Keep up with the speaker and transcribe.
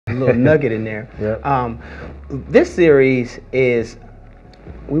little nugget in there. Yep. This series is,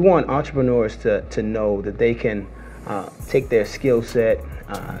 we want entrepreneurs to know that they can take their skill set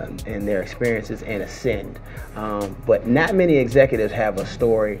and their experiences and ascend. But not many executives have a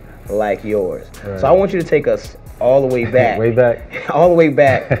story like yours. Right. So I want you to take us all the way back. Way back? All the way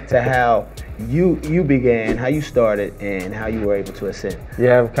back to how you began, how you started, and how you were able to ascend.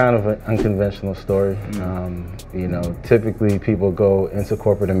 Yeah, I have kind of an unconventional story. You know, typically people go into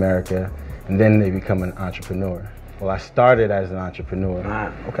corporate America and then they become an entrepreneur. Well, I started as an entrepreneur.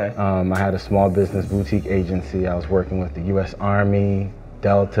 Okay. I had a small business boutique agency. I was working with the U.S. Army,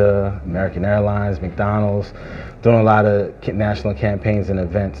 Delta, American Airlines, McDonald's, doing a lot of national campaigns and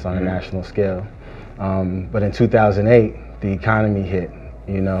events on a national scale. But in 2008, the economy hit,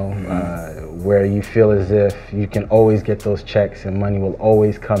 you know, where you feel as if you can always get those checks and money will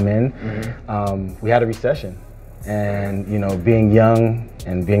always come in. We had a recession. And, you know, being young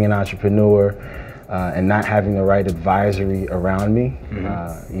and being an entrepreneur, and not having the right advisory around me,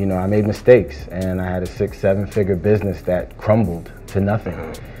 you know, I made mistakes, and I had a 6-7-figure business that crumbled to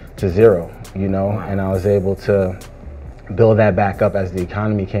nothing, to zero, you know, and I was able to build that back up as the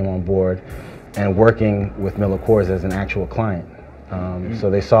economy came on board and working with Miller Coors as an actual client. So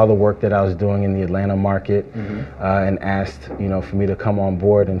they saw the work that I was doing in the Atlanta market and asked, you know, for me to come on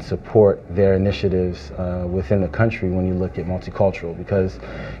board and support their initiatives within the country when you look at multicultural, because,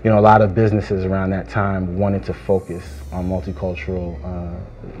 you know, a lot of businesses around that time wanted to focus on multicultural,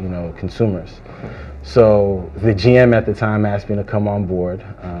 you know, consumers. So the GM at the time asked me to come on board,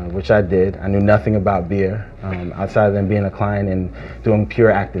 which I did. I knew nothing about beer, outside of them being a client and doing pure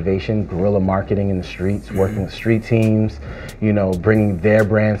activation, guerrilla marketing in the streets, working with street teams, you know, bringing their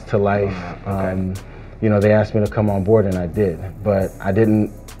brands to life. You know, they asked me to come on board and I did, but I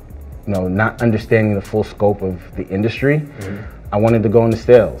didn't, you know, not understanding the full scope of the industry, I wanted to go into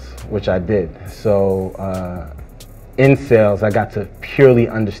sales, which I did. So in sales, I got to purely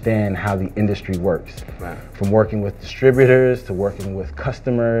understand how the industry works. Right. From working with distributors to working with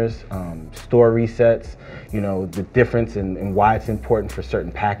customers, store resets, you know, the difference in why it's important for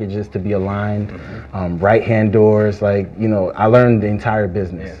certain packages to be aligned, right-hand doors, like, you know, I learned the entire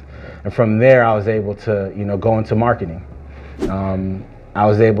business. And from there, I was able to, you know, go into marketing. I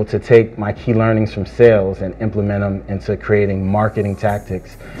was able to take my key learnings from sales and implement them into creating marketing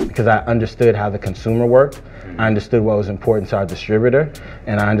tactics, because I understood how the consumer worked, I understood what was important to our distributor,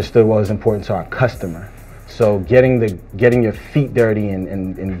 and I understood what was important to our customer. So getting your feet dirty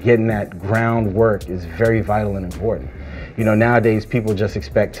and getting that groundwork is very vital and important. You know, nowadays people just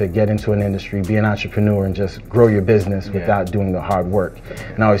expect to get into an industry, be an entrepreneur, and just grow your business without doing the hard work.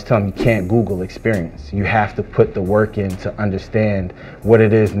 And I always tell them, you can't Google experience. You have to put the work in to understand what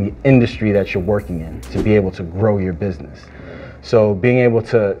it is in the industry that you're working in to be able to grow your business. So being able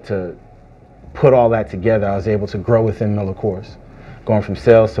to put all that together, I was able to grow within Miller Coors, going from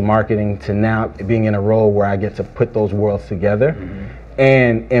sales to marketing to now being in a role where I get to put those worlds together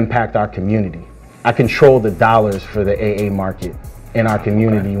and impact our community. I control the dollars for the AA market in our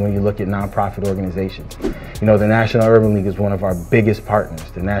community when you look at nonprofit organizations. You know, the National Urban League is one of our biggest partners,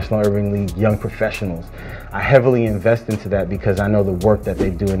 the National Urban League Young Professionals. I heavily invest into that because I know the work that they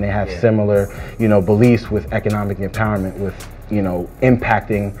do, and they have similar, you know, beliefs with economic empowerment, with, you know,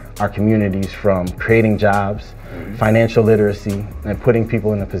 impacting our communities from creating jobs, financial literacy, and putting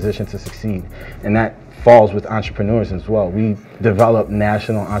people in a position to succeed. And that falls with entrepreneurs as well. We develop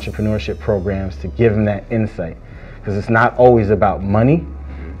national entrepreneurship programs to give them that insight, because it's not always about money,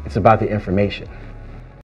 it's about the information.